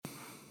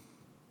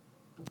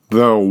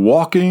The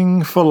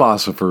Walking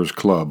Philosopher'S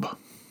Club.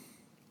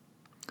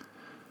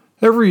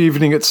 Every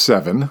evening at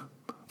 7,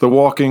 the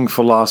Walking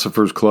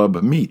Philosopher'S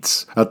Club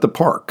meets at the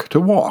park to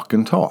walk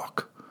and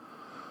talk.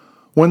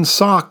 When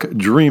Sock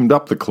dreamed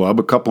up the club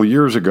a couple of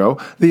years ago,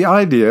 the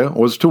idea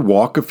was to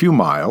walk a few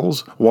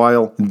miles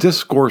while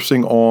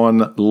discoursing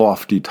on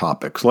lofty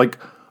topics like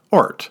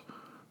art,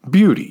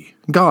 beauty,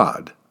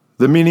 God,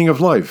 the meaning of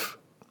life,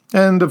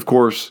 and, of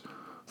course,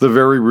 the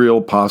very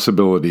real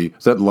possibility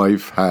that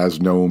life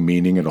has no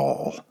meaning at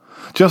all.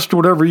 Just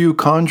whatever you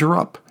conjure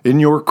up in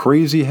your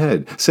crazy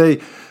head, say,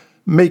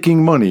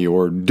 making money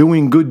or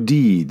doing good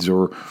deeds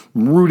or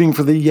rooting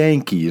for the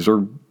Yankees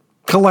or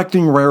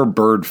collecting rare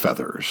bird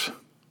feathers.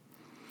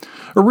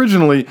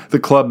 Originally, the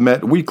club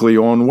met weekly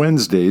on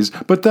Wednesdays,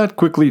 but that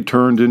quickly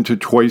turned into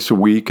twice a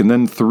week and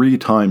then 3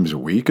 times a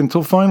week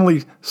until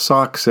finally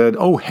Sock said,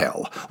 "Oh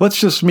hell, let's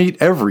just meet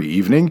every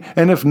evening,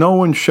 and if no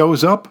one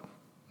shows up,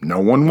 no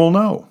one will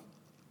know."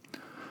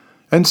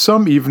 And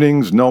some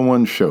evenings no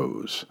one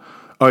shows.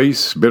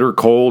 Ice, bitter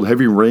cold,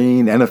 heavy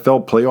rain,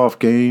 NFL playoff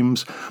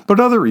games.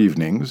 But other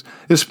evenings,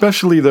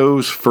 especially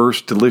those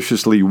first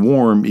deliciously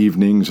warm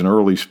evenings in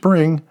early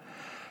spring,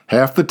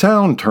 half the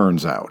town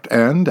turns out,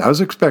 and,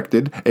 as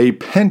expected, a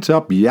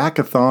pent-up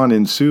yakathon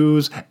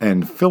ensues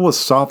and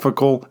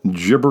philosophical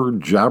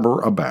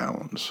jibber-jabber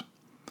abounds.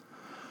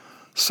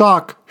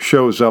 Sock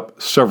shows up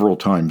several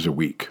times a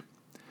week.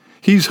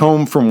 He's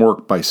home from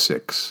work by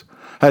 6,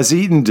 has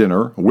eaten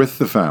dinner with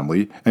the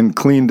family and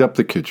cleaned up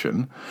the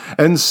kitchen,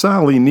 and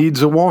Sally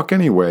needs a walk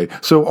anyway,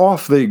 so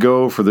off they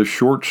go for the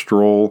short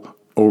stroll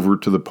over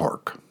to the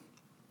park.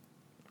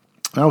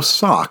 Now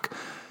Sock,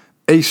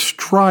 a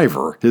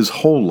striver his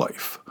whole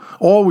life,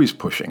 always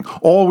pushing,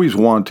 always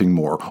wanting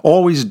more,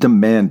 always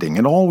demanding,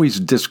 and always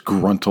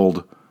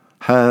disgruntled,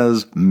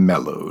 has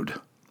mellowed.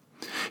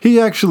 He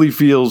actually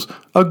feels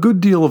a good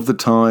deal of the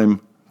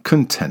time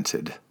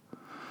contented.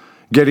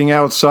 Getting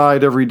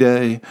outside every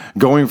day,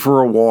 going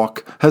for a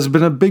walk, has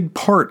been a big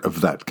part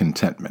of that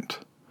contentment.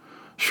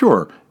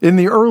 Sure, in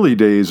the early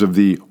days of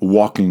the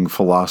Walking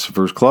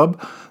Philosopher's Club,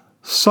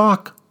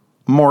 Sock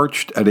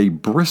marched at a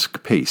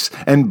brisk pace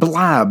and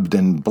blabbed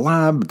and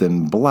blabbed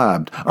and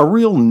blabbed, a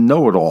real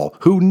know-it-all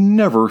who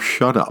never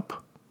shut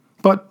up.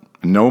 But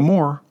no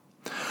more.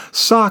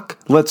 Sock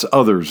lets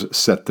others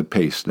set the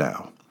pace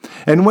now.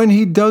 And when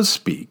he does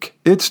speak,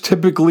 it's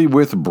typically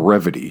with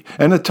brevity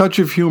and a touch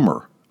of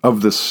humor,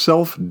 of the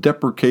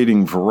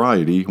self-deprecating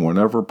variety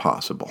whenever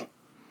possible.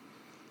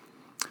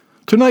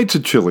 Tonight's a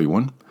chilly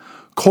one.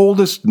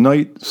 Coldest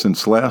night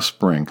since last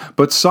spring,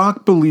 but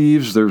Sock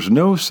believes there's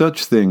no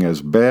such thing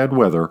as bad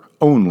weather,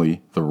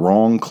 only the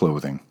wrong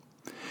clothing.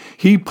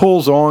 He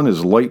pulls on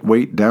his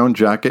lightweight down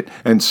jacket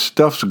and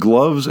stuffs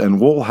gloves and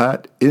wool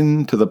hat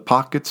into the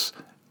pockets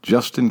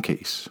just in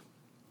case.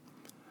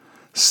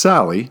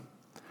 Sally,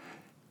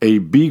 a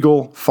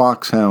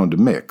beagle-foxhound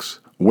mix,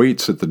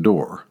 waits at the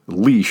door,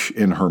 leash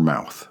in her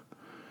mouth.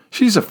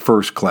 She's a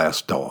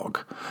first-class dog,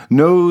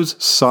 knows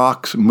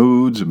Sock's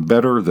moods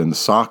better than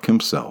Sock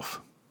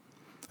himself.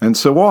 And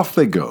so off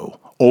they go,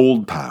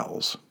 old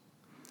pals.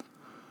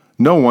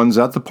 No one's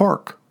at the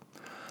park.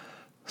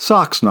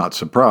 Sock's not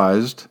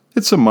surprised.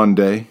 It's a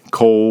Monday,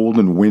 cold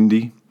and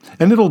windy,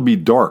 and it'll be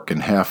dark in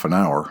half an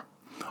hour.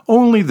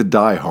 Only the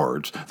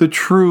diehards, the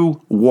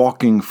true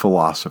walking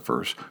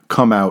philosophers,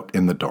 come out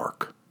in the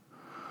dark.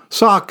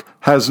 Sock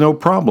has no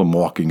problem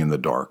walking in the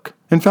dark.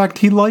 In fact,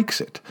 he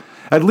likes it.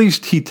 At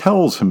least he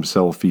tells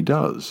himself he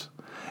does.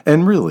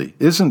 And really,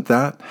 isn't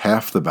that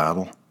half the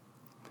battle?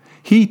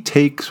 He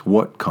takes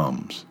what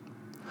comes.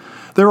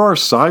 There are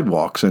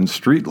sidewalks and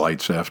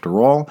streetlights,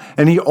 after all,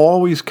 and he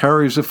always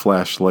carries a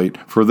flashlight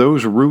for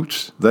those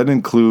routes that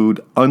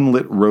include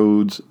unlit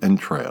roads and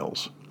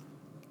trails.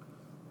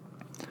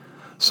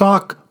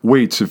 Sock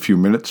waits a few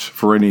minutes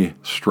for any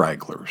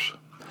stragglers.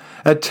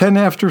 At 10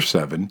 after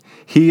 7,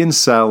 he and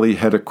Sally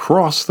head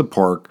across the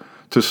park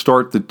to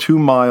start the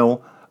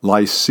 2-mile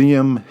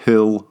Lyceum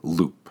Hill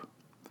loop.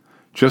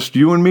 Just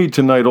you and me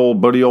tonight,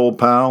 old buddy, old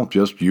pal,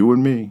 just you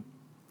and me.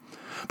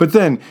 But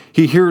then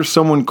he hears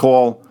someone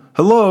call,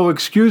 "Hello,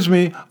 excuse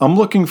me, I'm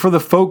looking for the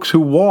folks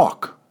who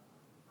walk."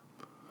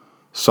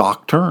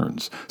 Sock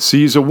turns,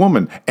 sees a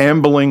woman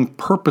ambling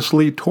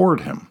purposely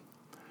toward him.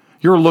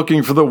 "You're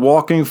looking for the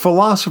Walking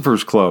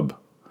Philosopher's Club."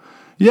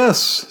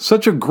 "Yes,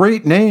 such a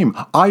great name.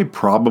 I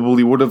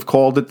probably would have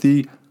called it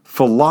the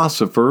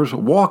Philosopher's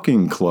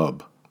Walking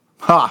Club."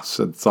 "Ha,"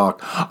 said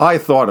Sock, "I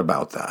thought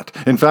about that.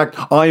 In fact,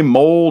 I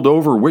mulled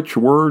over which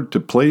word to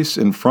place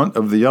in front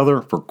of the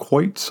other for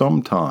quite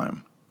some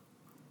time."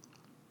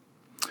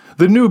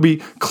 The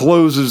newbie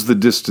closes the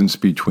distance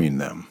between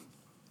them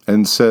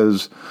and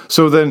says,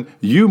 "So then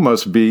you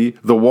must be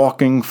the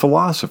walking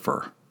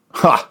philosopher."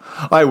 "Ha!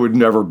 I would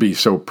never be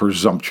so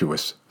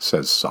presumptuous,"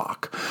 says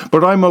Sock.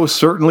 "But I most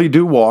certainly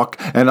do walk,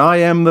 and I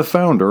am the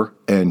founder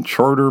and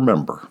charter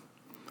member."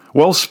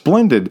 "Well,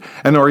 splendid.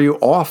 And are you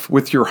off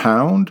with your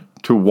hound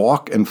to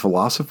walk and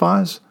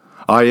philosophize?"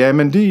 "I am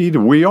indeed.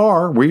 We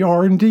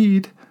are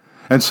indeed."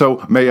 "And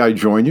so may I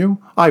join you?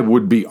 I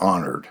would be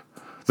honored."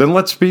 Then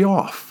let's be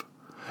off.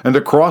 And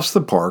across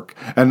the park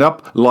and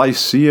up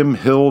Lyceum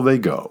Hill they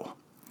go.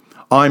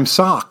 I'm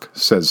Sock,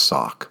 says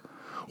Sock.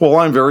 Well,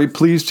 I'm very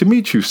pleased to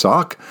meet you,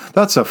 Sock.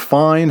 That's a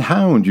fine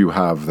hound you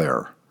have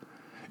there.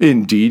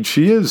 Indeed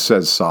she is,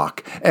 says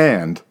Sock,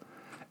 and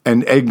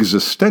an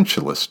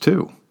existentialist,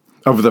 too,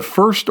 of the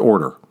first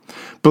order,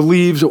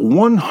 believes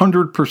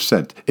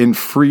 100% in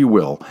free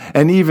will,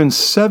 and even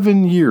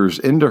 7 years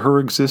into her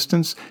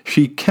existence,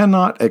 she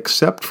cannot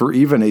accept for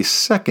even a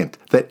second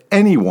that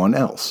anyone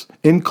else,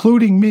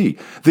 including me,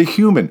 the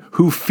human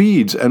who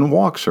feeds and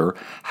walks her,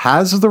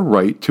 has the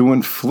right to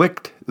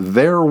inflict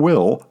their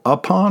will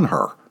upon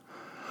her.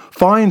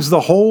 Finds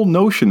the whole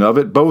notion of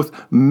it both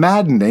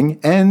maddening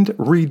and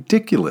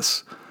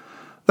ridiculous.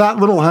 That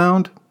little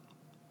hound,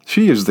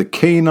 she is the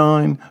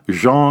canine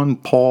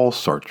Jean-Paul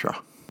Sartre.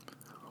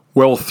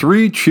 Well,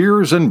 3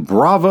 cheers and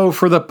bravo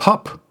for the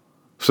pup,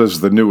 says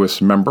the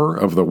newest member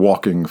of the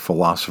Walking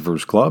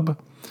Philosopher's Club.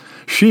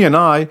 She and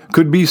I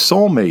could be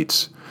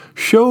soulmates.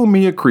 Show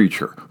me a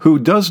creature who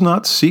does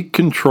not seek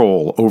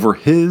control over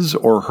his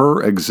or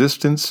her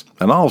existence,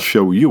 and I'll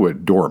show you a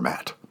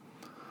doormat.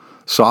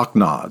 Sock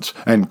nods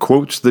and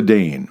quotes the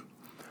Dane.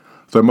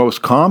 The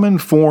most common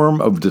form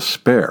of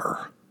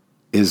despair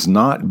is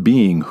not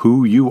being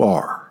who you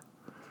are.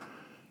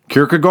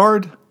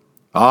 Kierkegaard?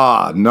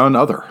 None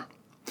other.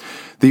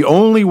 The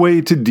only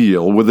way to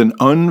deal with an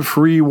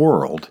unfree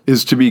world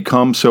is to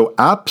become so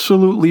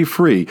absolutely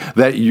free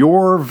that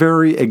your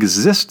very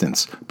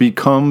existence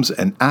becomes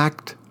an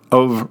act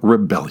of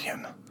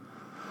rebellion.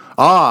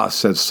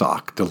 Says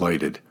Sock,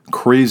 delighted.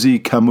 Crazy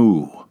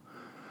Camus.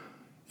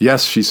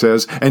 Yes, she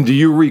says, and do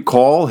you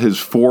recall his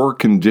 4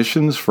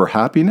 conditions for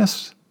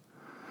happiness?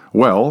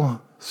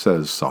 Well,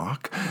 says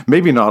Sock,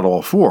 maybe not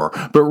all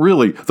 4, but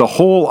really the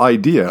whole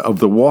idea of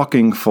the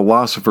Walking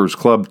Philosopher's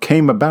Club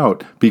came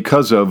about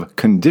because of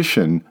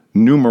condition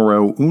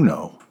numero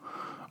uno.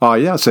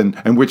 Yes,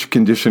 and which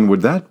condition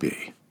would that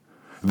be?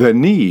 The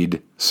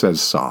need,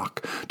 says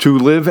Sock, to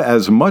live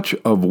as much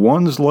of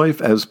one's life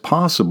as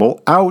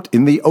possible out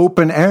in the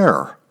open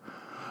air.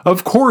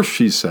 Of course,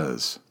 she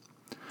says.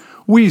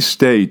 We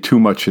stay too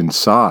much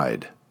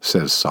inside,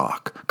 says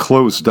Sock,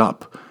 closed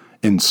up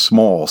in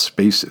small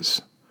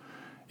spaces.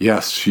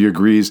 Yes, she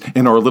agrees,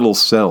 in our little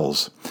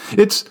cells.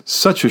 It's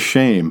such a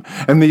shame.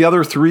 And the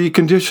other 3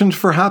 conditions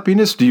for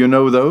happiness, do you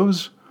know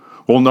those?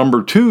 Well,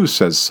 number 2,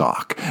 says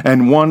Sock,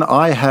 and one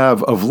I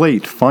have of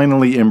late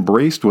finally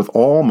embraced with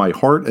all my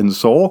heart and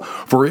soul,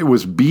 for it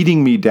was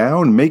beating me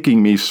down,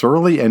 making me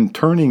surly, and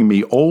turning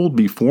me old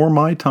before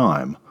my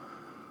time.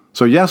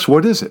 So yes,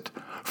 what is it?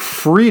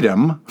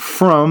 Freedom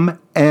from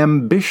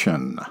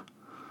ambition.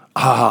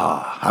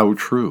 How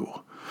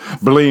true.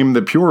 Blame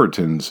the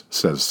Puritans,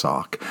 says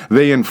Sock.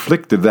 They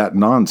inflicted that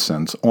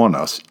nonsense on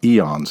us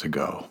eons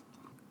ago.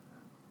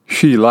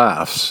 She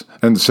laughs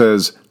and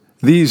says,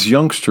 these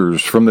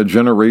youngsters from the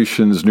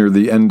generations near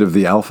the end of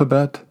the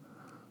alphabet?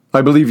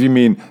 I believe you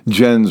mean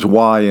Gens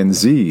Y and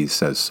Z,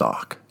 says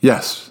Sock.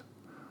 Yes.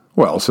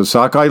 Well, says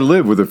Sock, I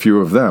live with a few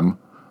of them,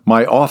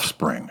 my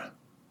offspring.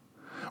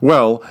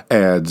 Well,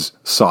 adds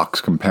Sock's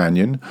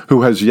companion,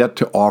 who has yet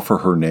to offer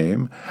her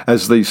name,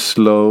 as they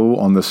slow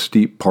on the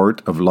steep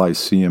part of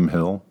Lyceum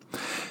Hill,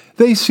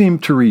 they seem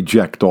to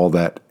reject all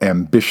that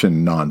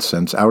ambition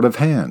nonsense out of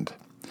hand.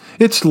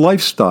 It's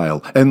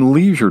lifestyle and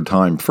leisure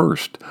time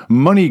first,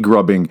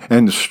 money-grubbing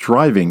and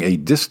striving a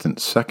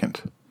distant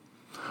second.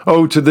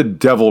 Oh, to the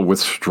devil with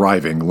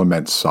striving,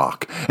 laments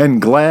Sock,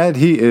 and glad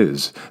he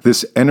is,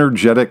 this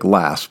energetic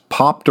lass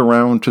popped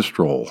around to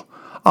stroll.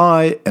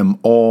 I am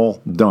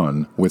all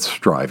done with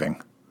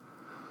striving.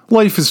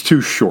 Life is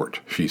too short,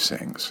 she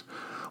sings.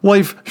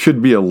 Life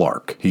should be a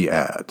lark, he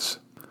adds.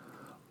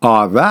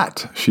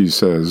 That, she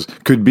says,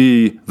 could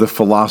be the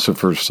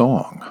philosopher's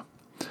song.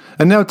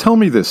 And now tell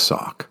me this,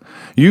 Sock.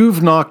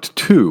 You've knocked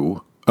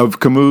 2 of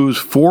Camus'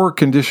 4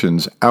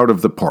 conditions out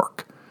of the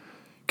park.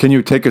 Can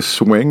you take a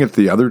swing at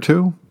the other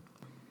 2?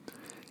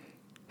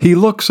 He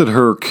looks at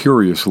her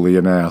curiously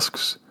and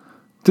asks,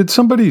 did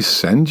somebody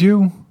send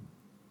you?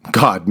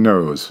 God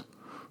knows.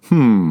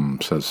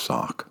 Says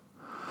Sock.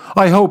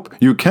 I hope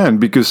you can,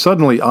 because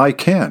suddenly I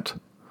can't.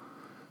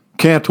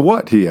 Can't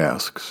what, he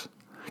asks.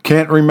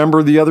 Can't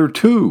remember the other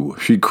 2,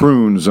 she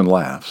croons and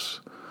laughs.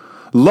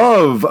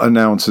 Love,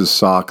 announces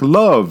Sock,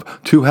 love.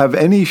 To have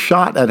any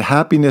shot at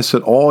happiness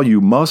at all, you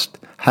must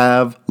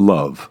have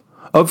love.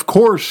 Of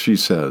course, she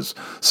says,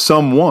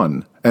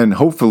 someone, and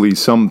hopefully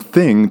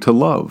something to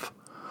love.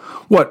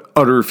 What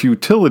utter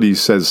futility,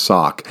 says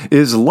Sock,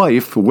 is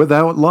life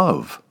without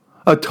love?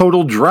 A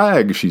total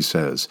drag, she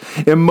says.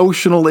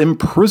 Emotional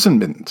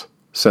imprisonment,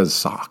 says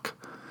Sock.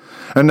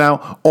 And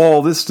now,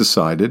 all this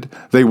decided,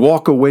 they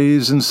walk a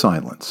ways in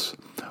silence,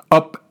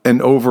 up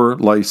and over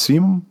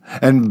Lyceum,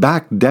 and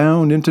back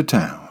down into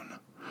town.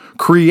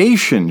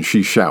 Creation,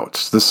 she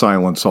shouts, the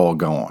silence all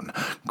gone.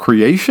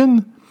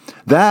 Creation?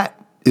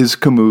 That is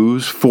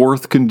Camus'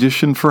 4th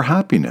condition for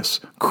happiness.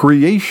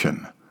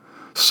 Creation.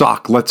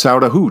 Sock lets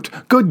out a hoot.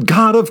 Good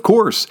God, of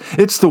course!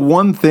 It's the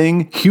one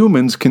thing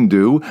humans can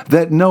do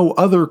that no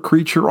other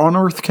creature on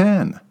earth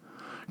can.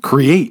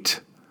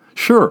 Create.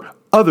 Sure,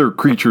 other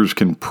creatures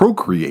can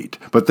procreate,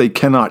 but they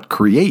cannot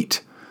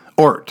create.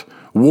 Art,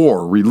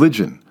 war,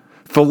 religion,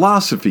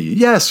 philosophy.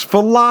 Yes,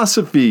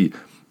 philosophy!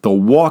 The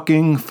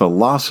walking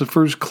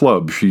Philosopher'S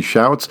Club, she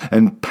shouts,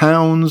 and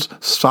pounds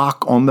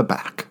Sock on the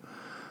back.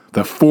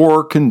 The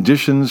 4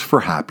 conditions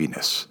for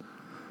happiness.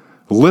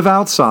 Live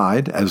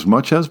outside as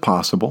much as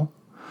possible.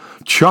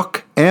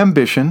 Chuck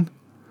ambition.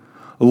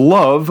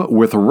 Love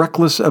with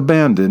reckless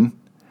abandon.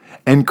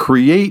 And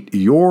create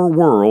your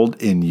world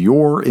in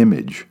your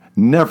image.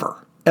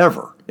 Never,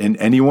 ever in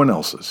anyone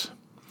else's.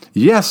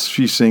 Yes,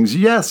 she sings,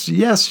 yes,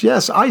 yes,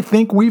 yes, I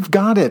think we've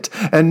got it.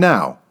 And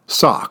now,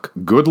 Sock,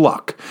 good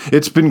luck.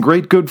 It's been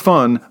great good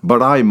fun,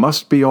 but I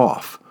must be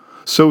off.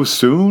 So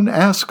soon?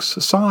 Asks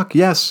Sock.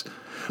 Yes.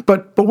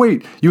 But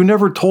wait, you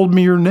never told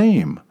me your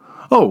name.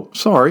 Oh,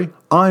 sorry,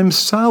 I'm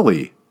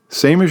Sally.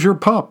 Same as your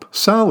pup,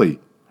 Sally.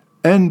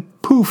 And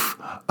poof,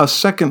 a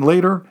second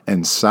later,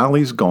 and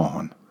Sally's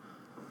gone.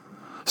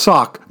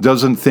 Sock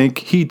doesn't think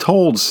he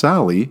told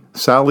Sally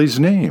Sally's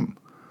name.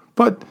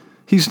 But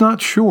he's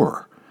not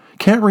sure.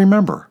 Can't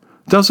remember.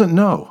 Doesn't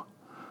know.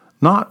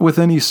 Not with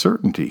any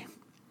certainty.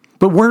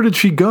 But where did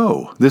she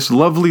go, this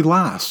lovely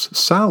lass?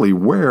 Sally,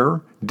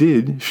 where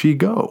did she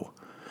go?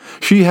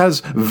 She has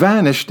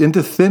vanished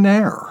into thin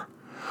air.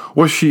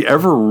 Was she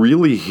ever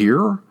really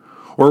here?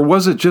 Or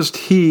was it just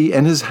he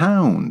and his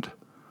hound,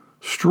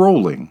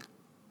 strolling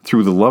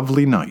through the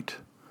lovely night?